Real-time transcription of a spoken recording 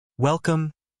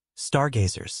Welcome,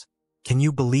 stargazers. Can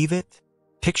you believe it?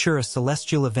 Picture a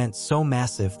celestial event so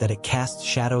massive that it casts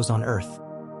shadows on Earth,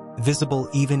 visible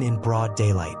even in broad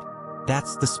daylight.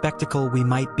 That's the spectacle we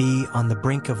might be on the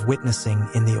brink of witnessing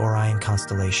in the Orion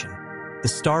constellation. The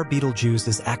star Betelgeuse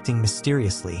is acting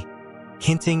mysteriously,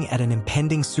 hinting at an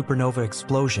impending supernova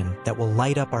explosion that will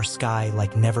light up our sky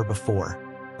like never before.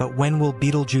 But when will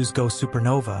Betelgeuse go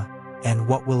supernova, and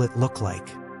what will it look like?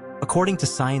 According to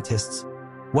scientists,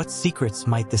 what secrets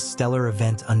might this stellar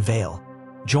event unveil?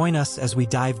 Join us as we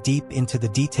dive deep into the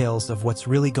details of what's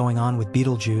really going on with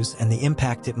Betelgeuse and the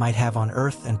impact it might have on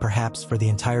Earth and perhaps for the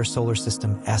entire solar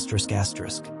system.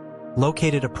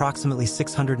 Located approximately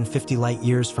 650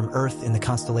 light-years from Earth in the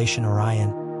constellation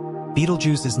Orion,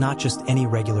 Betelgeuse is not just any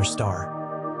regular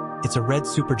star. It's a red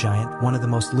supergiant, one of the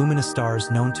most luminous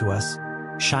stars known to us,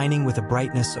 shining with a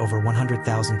brightness over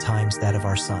 100,000 times that of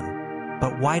our Sun.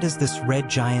 But why does this red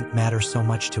giant matter so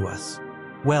much to us?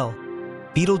 Well,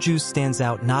 Betelgeuse stands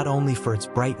out not only for its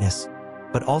brightness,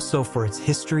 but also for its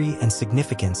history and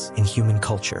significance in human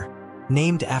culture.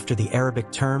 Named after the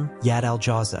Arabic term Yad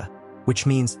al-Jawza, which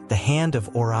means the hand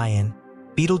of Orion,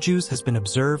 Betelgeuse has been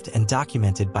observed and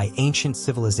documented by ancient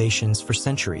civilizations for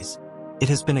centuries. It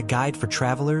has been a guide for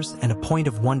travelers and a point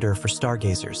of wonder for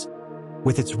stargazers,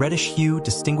 with its reddish hue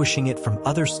distinguishing it from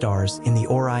other stars in the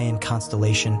Orion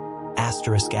constellation.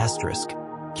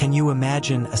 Can you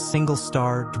imagine a single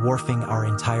star dwarfing our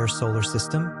entire solar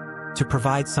system? To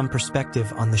provide some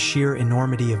perspective on the sheer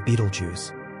enormity of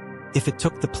Betelgeuse, if it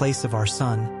took the place of our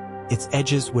Sun, its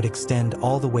edges would extend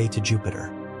all the way to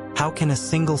Jupiter. How can a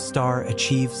single star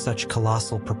achieve such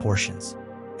colossal proportions?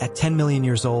 At 10 million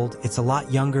years old, it's a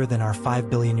lot younger than our 5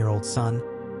 billion-year-old Sun,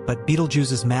 but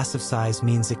Betelgeuse's massive size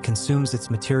means it consumes its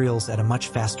materials at a much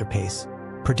faster pace,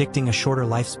 predicting a shorter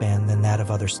lifespan than that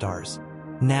of other stars.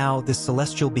 Now, this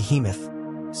celestial behemoth,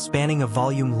 spanning a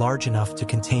volume large enough to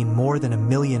contain more than 1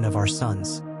 million of our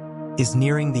suns, is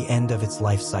nearing the end of its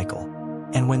life cycle.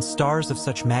 And when stars of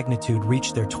such magnitude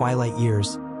reach their twilight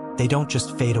years, they don't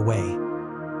just fade away.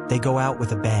 They go out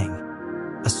with a bang.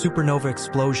 A supernova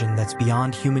explosion that's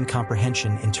beyond human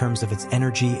comprehension in terms of its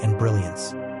energy and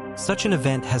brilliance. Such an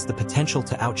event has the potential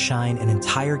to outshine an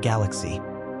entire galaxy,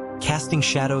 casting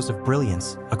shadows of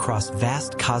brilliance across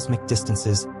vast cosmic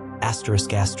distances.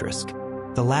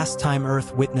 The last time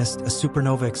Earth witnessed a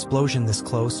supernova explosion this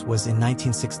close was in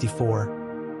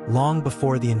 1964, long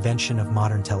before the invention of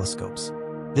modern telescopes.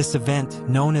 This event,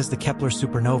 known as the Kepler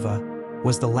supernova,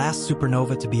 was the last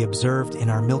supernova to be observed in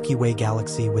our Milky Way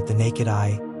galaxy with the naked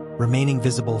eye, remaining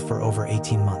visible for over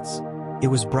 18 months. It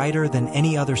was brighter than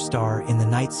any other star in the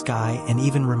night sky and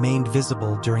even remained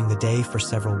visible during the day for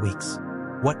several weeks.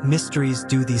 What mysteries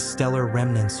do these stellar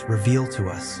remnants reveal to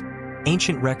us?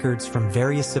 Ancient records from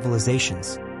various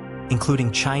civilizations,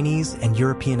 including Chinese and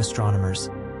European astronomers,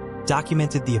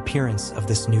 documented the appearance of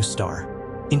this new star.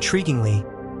 Intriguingly,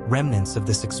 remnants of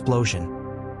this explosion,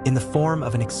 in the form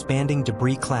of an expanding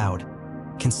debris cloud,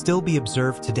 can still be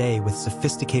observed today with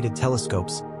sophisticated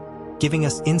telescopes, giving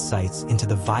us insights into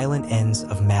the violent ends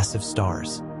of massive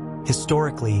stars.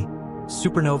 Historically,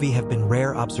 supernovae have been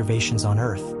rare observations on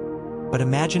Earth, but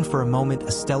imagine for a moment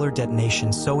a stellar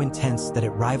detonation so intense that it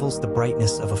rivals the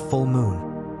brightness of a full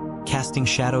moon, casting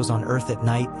shadows on Earth at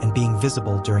night and being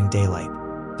visible during daylight.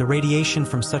 The radiation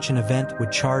from such an event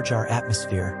would charge our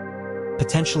atmosphere,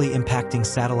 potentially impacting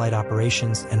satellite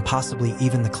operations and possibly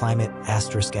even the climate.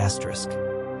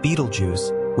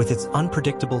 Betelgeuse, with its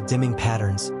unpredictable dimming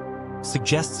patterns,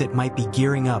 suggests it might be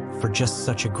gearing up for just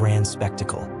such a grand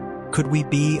spectacle. Could we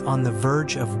be on the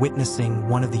verge of witnessing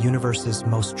one of the universe's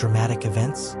most dramatic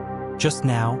events? Just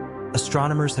now,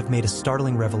 astronomers have made a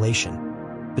startling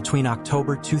revelation. Between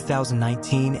October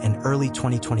 2019 and early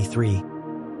 2023,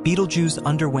 Betelgeuse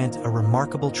underwent a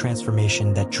remarkable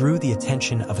transformation that drew the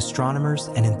attention of astronomers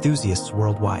and enthusiasts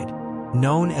worldwide.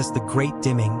 Known as the Great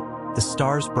Dimming, the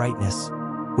star's brightness,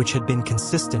 which had been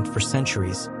consistent for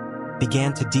centuries,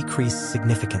 began to decrease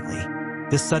significantly.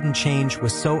 This sudden change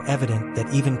was so evident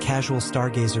that even casual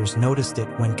stargazers noticed it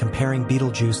when comparing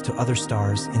Betelgeuse to other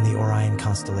stars in the Orion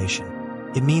constellation.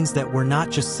 It means that we're not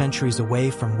just centuries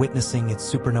away from witnessing its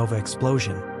supernova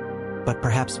explosion, but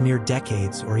perhaps mere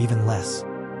decades or even less.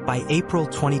 By April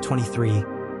 2023,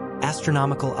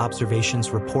 astronomical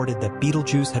observations reported that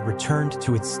Betelgeuse had returned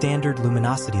to its standard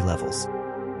luminosity levels,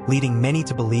 leading many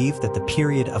to believe that the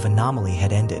period of anomaly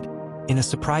had ended. In a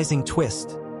surprising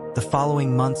twist, the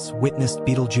following months witnessed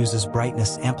Betelgeuse's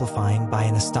brightness amplifying by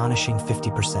an astonishing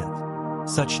 50%.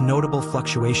 Such notable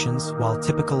fluctuations, while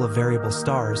typical of variable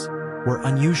stars, were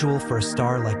unusual for a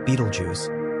star like Betelgeuse,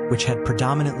 which had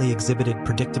predominantly exhibited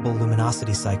predictable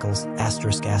luminosity cycles, ***.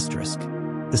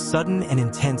 The sudden and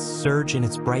intense surge in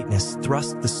its brightness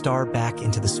thrust the star back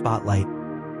into the spotlight,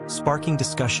 sparking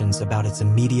discussions about its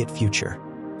immediate future.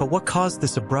 But what caused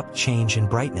this abrupt change in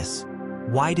brightness?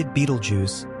 Why did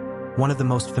Betelgeuse, one of the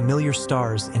most familiar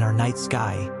stars in our night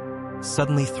sky,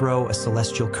 suddenly throw a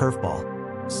celestial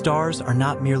curveball? Stars are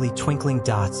not merely twinkling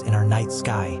dots in our night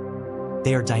sky.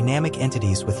 They are dynamic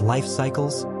entities with life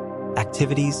cycles,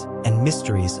 activities, and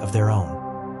mysteries of their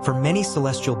own. For many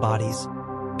celestial bodies,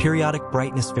 periodic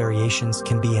brightness variations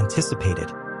can be anticipated,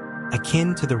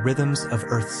 akin to the rhythms of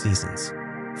Earth's seasons.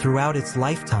 Throughout its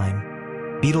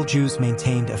lifetime, Betelgeuse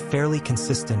maintained a fairly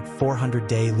consistent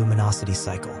 400-day luminosity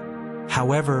cycle.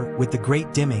 However, with the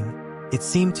Great Dimming, it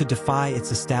seemed to defy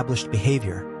its established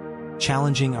behavior,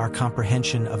 challenging our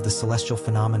comprehension of the celestial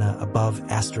phenomena above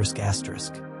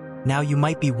 ***. Now you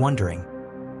might be wondering,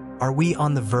 are we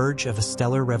on the verge of a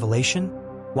stellar revelation?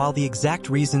 While the exact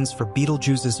reasons for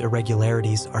Betelgeuse's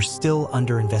irregularities are still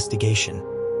under investigation,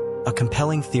 a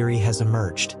compelling theory has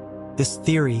emerged. This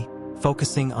theory,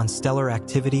 focusing on stellar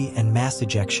activity and mass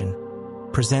ejection,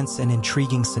 presents an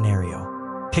intriguing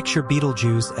scenario. Picture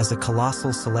Betelgeuse as a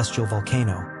colossal celestial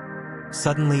volcano,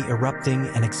 suddenly erupting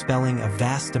and expelling a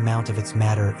vast amount of its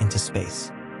matter into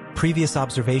space. Previous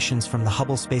observations from the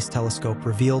Hubble Space Telescope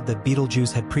revealed that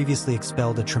Betelgeuse had previously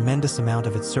expelled a tremendous amount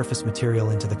of its surface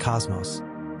material into the cosmos.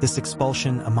 This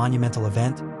expulsion, a monumental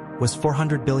event, was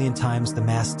 400 billion times the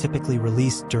mass typically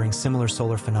released during similar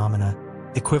solar phenomena,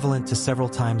 equivalent to several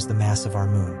times the mass of our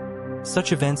moon.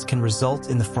 Such events can result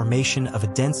in the formation of a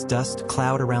dense dust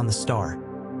cloud around the star,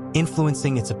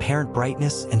 influencing its apparent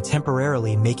brightness and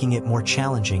temporarily making it more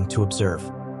challenging to observe.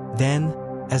 Then,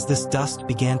 as this dust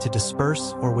began to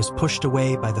disperse or was pushed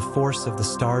away by the force of the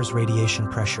star's radiation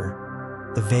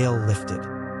pressure, the veil lifted.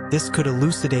 This could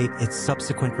elucidate its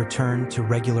subsequent return to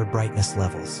regular brightness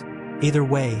levels. Either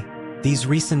way, these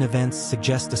recent events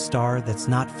suggest a star that's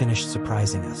not finished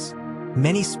surprising us.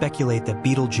 Many speculate that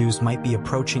Betelgeuse might be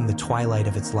approaching the twilight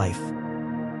of its life.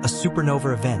 A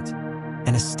supernova event,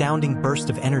 an astounding burst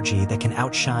of energy that can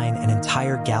outshine an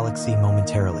entire galaxy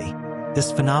momentarily.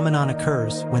 This phenomenon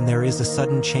occurs when there is a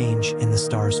sudden change in the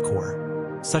star's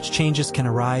core. Such changes can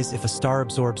arise if a star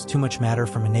absorbs too much matter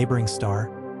from a neighboring star,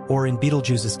 or in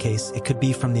Betelgeuse's case, it could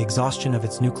be from the exhaustion of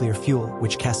its nuclear fuel,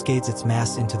 which cascades its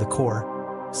mass into the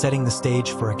core, setting the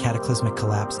stage for a cataclysmic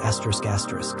collapse ***.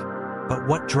 But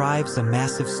what drives a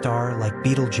massive star like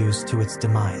Betelgeuse to its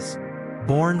demise?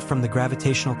 Born from the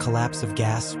gravitational collapse of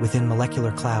gas within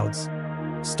molecular clouds,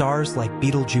 stars like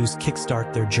Betelgeuse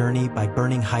kickstart their journey by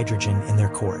burning hydrogen in their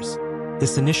cores.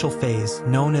 This initial phase,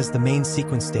 known as the main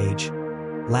sequence stage,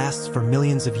 lasts for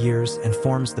millions of years and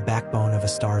forms the backbone of a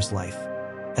star's life.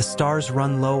 As stars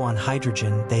run low on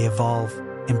hydrogen, they evolve,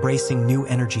 embracing new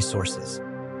energy sources.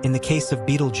 In the case of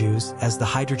Betelgeuse, as the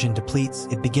hydrogen depletes,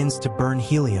 it begins to burn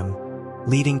helium,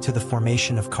 leading to the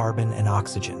formation of carbon and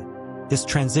oxygen. This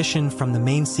transition from the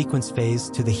main sequence phase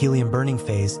to the helium-burning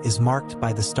phase is marked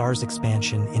by the star's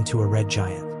expansion into a red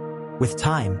giant. With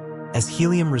time, as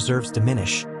helium reserves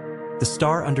diminish, the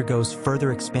star undergoes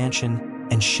further expansion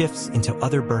and shifts into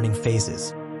other burning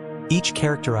phases, each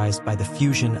characterized by the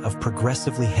fusion of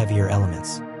progressively heavier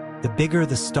elements. The bigger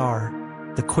the star,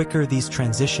 the quicker these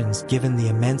transitions given the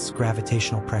immense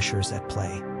gravitational pressures at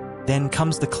play. Then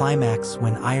comes the climax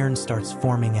when iron starts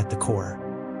forming at the core.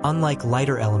 Unlike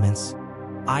lighter elements,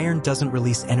 iron doesn't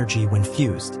release energy when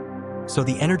fused, so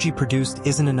the energy produced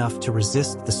isn't enough to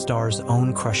resist the star's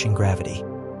own crushing gravity.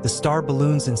 The star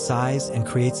balloons in size and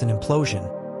creates an implosion,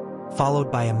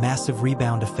 followed by a massive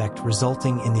rebound effect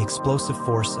resulting in the explosive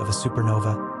force of a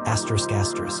supernova,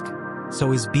 ***.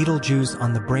 So is Betelgeuse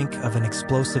on the brink of an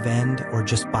explosive end or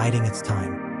just biding its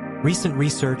time? Recent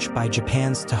research by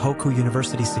Japan's Tohoku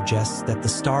University suggests that the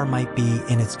star might be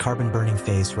in its carbon-burning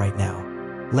phase right now.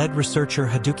 Lead researcher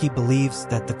Haduki believes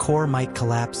that the core might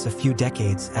collapse a few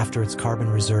decades after its carbon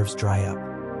reserves dry up.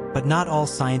 But not all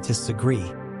scientists agree.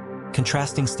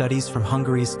 Contrasting studies from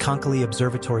Hungary's Konkoly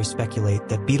Observatory speculate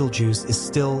that Betelgeuse is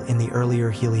still in the earlier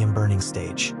helium-burning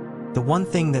stage. The one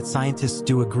thing that scientists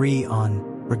do agree on,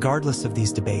 regardless of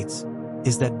these debates,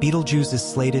 is that Betelgeuse is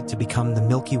slated to become the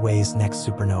Milky Way's next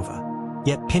supernova.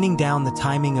 Yet pinning down the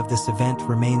timing of this event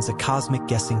remains a cosmic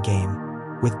guessing game,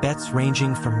 with bets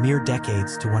ranging from mere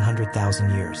decades to 100,000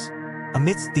 years.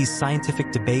 Amidst these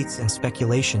scientific debates and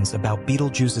speculations about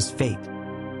Betelgeuse's fate,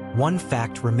 one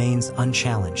fact remains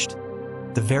unchallenged: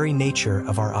 the very nature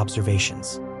of our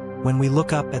observations. When we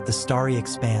look up at the starry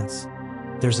expanse,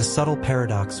 there's a subtle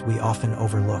paradox we often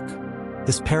overlook.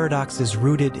 This paradox is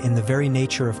rooted in the very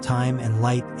nature of time and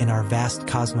light in our vast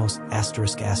cosmos.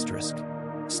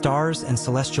 Stars and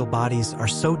celestial bodies are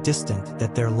so distant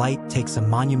that their light takes a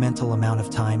monumental amount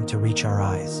of time to reach our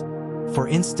eyes. For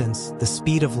instance, the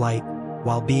speed of light,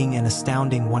 while being an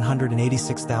astounding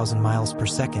 186,000 miles per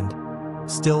second,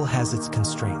 still has its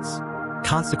constraints.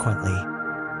 Consequently,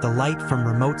 the light from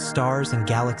remote stars and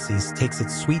galaxies takes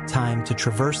its sweet time to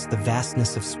traverse the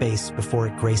vastness of space before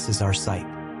it graces our sight.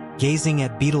 Gazing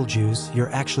at Betelgeuse,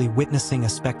 you're actually witnessing a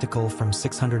spectacle from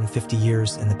 650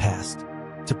 years in the past.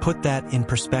 To put that in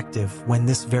perspective, when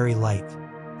this very light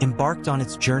embarked on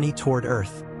its journey toward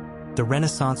Earth, the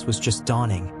Renaissance was just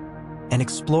dawning, and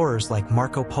explorers like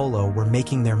Marco Polo were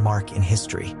making their mark in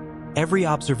history. Every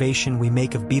observation we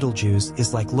make of Betelgeuse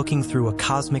is like looking through a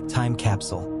cosmic time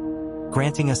capsule,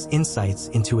 granting us insights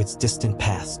into its distant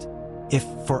past. If,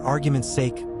 for argument's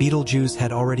sake, Betelgeuse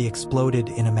had already exploded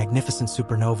in a magnificent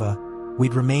supernova,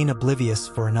 we'd remain oblivious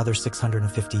for another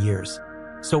 650 years.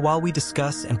 So while we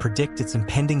discuss and predict its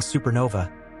impending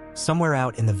supernova, somewhere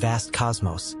out in the vast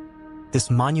cosmos, this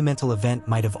monumental event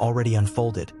might have already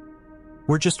unfolded.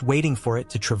 We're just waiting for it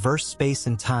to traverse space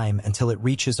and time until it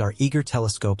reaches our eager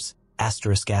telescopes.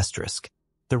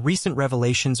 The recent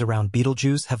revelations around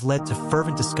Betelgeuse have led to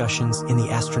fervent discussions in the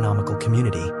astronomical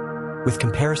community, with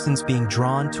comparisons being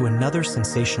drawn to another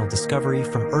sensational discovery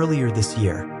from earlier this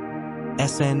year,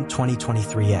 SN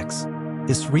 2023X.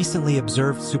 This recently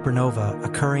observed supernova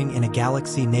occurring in a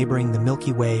galaxy neighboring the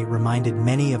Milky Way reminded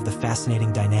many of the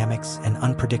fascinating dynamics and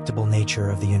unpredictable nature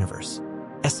of the universe.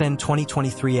 SN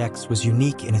 2023X was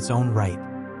unique in its own right.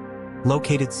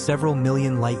 Located several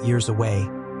million light-years away,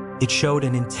 it showed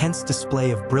an intense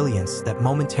display of brilliance that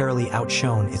momentarily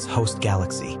outshone its host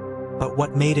galaxy. But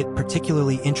what made it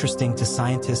particularly interesting to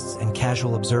scientists and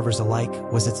casual observers alike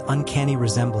was its uncanny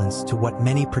resemblance to what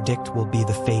many predict will be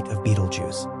the fate of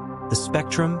Betelgeuse. The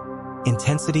spectrum,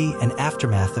 intensity, and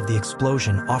aftermath of the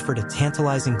explosion offered a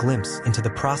tantalizing glimpse into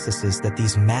the processes that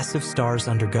these massive stars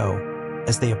undergo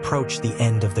as they approach the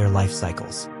end of their life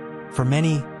cycles. For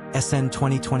many, SN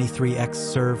 2023X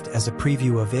served as a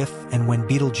preview of if and when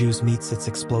Betelgeuse meets its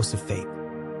explosive fate.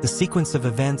 The sequence of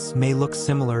events may look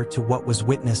similar to what was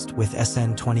witnessed with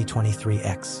SN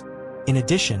 2023X. In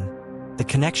addition, the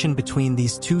connection between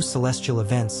these two celestial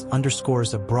events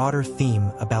underscores a broader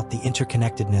theme about the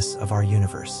interconnectedness of our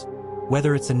universe.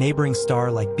 Whether it's a neighboring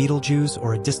star like Betelgeuse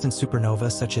or a distant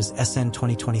supernova such as SN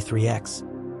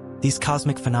 2023X, these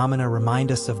cosmic phenomena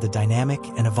remind us of the dynamic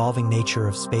and evolving nature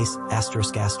of space.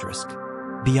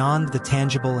 Beyond the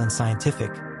tangible and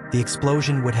scientific, the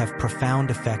explosion would have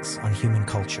profound effects on human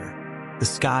culture. The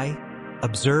sky,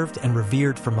 observed and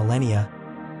revered for millennia,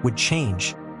 would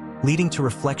change, leading to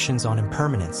reflections on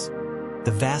impermanence,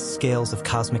 the vast scales of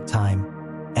cosmic time,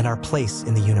 and our place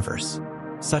in the universe.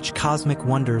 Such cosmic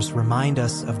wonders remind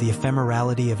us of the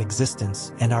ephemerality of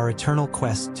existence and our eternal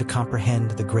quest to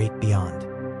comprehend the great beyond.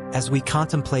 As we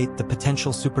contemplate the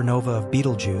potential supernova of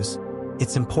Betelgeuse,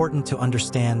 it's important to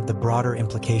understand the broader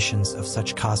implications of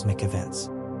such cosmic events.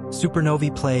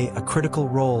 Supernovae play a critical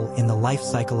role in the life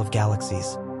cycle of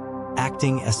galaxies,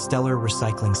 acting as stellar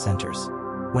recycling centers.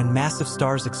 When massive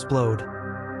stars explode,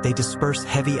 they disperse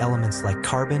heavy elements like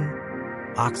carbon,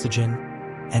 oxygen,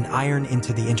 and iron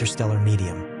into the interstellar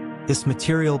medium. This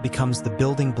material becomes the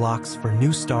building blocks for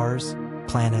new stars,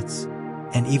 planets,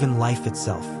 and even life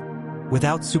itself.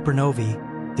 Without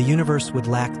supernovae, the universe would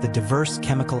lack the diverse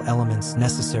chemical elements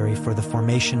necessary for the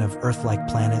formation of Earth-like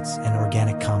planets and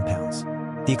organic compounds.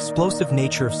 The explosive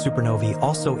nature of supernovae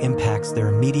also impacts their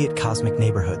immediate cosmic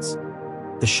neighborhoods.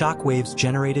 The shock waves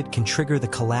generated can trigger the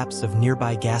collapse of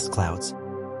nearby gas clouds,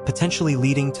 potentially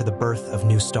leading to the birth of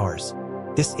new stars.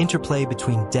 This interplay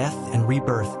between death and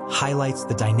rebirth highlights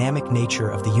the dynamic nature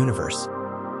of the universe,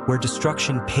 where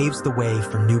destruction paves the way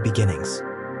for new beginnings.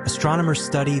 Astronomers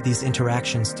study these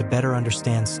interactions to better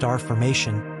understand star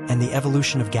formation and the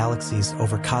evolution of galaxies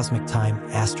over cosmic time.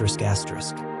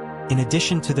 In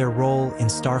addition to their role in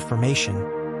star formation,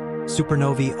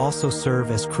 supernovae also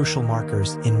serve as crucial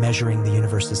markers in measuring the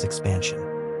universe's expansion.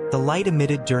 The light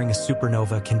emitted during a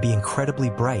supernova can be incredibly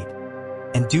bright,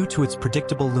 and due to its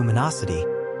predictable luminosity,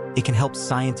 it can help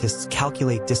scientists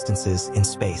calculate distances in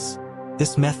space.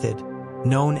 This method,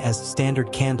 known as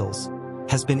standard candles,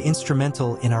 has been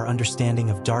instrumental in our understanding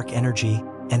of dark energy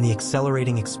and the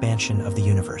accelerating expansion of the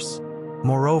universe.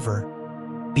 Moreover,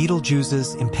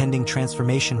 Betelgeuse's impending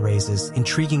transformation raises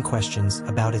intriguing questions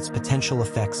about its potential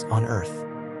effects on Earth.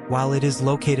 While it is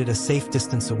located a safe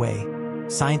distance away,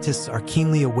 scientists are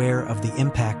keenly aware of the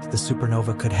impact the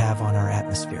supernova could have on our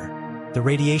atmosphere. The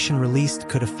radiation released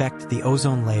could affect the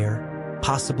ozone layer,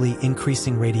 possibly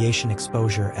increasing radiation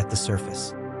exposure at the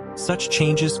surface. Such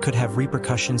changes could have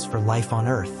repercussions for life on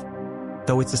Earth,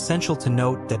 though it's essential to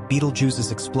note that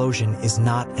Betelgeuse's explosion is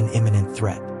not an imminent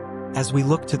threat. As we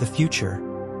look to the future,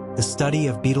 the study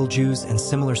of Betelgeuse and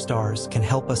similar stars can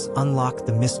help us unlock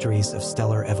the mysteries of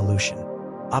stellar evolution.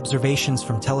 Observations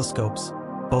from telescopes,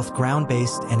 both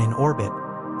ground-based and in orbit,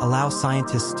 allow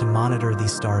scientists to monitor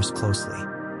these stars closely.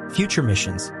 Future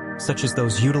missions, such as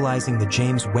those utilizing the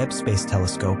James Webb Space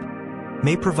Telescope,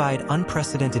 may provide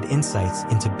unprecedented insights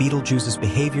into Betelgeuse's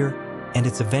behavior and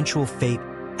its eventual fate.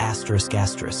 Asterisk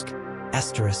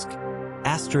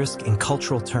in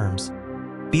cultural terms,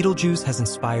 Betelgeuse has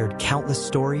inspired countless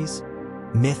stories,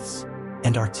 myths,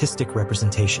 and artistic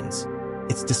representations.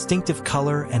 Its distinctive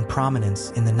color and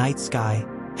prominence in the night sky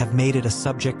have made it a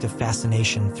subject of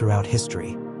fascination throughout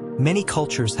history. Many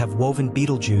cultures have woven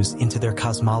Betelgeuse into their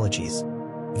cosmologies,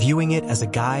 viewing it as a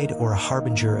guide or a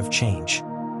harbinger of change.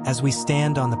 As we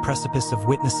stand on the precipice of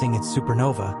witnessing its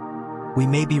supernova, we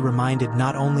may be reminded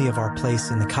not only of our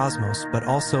place in the cosmos, but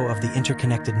also of the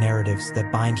interconnected narratives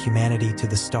that bind humanity to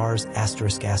the stars.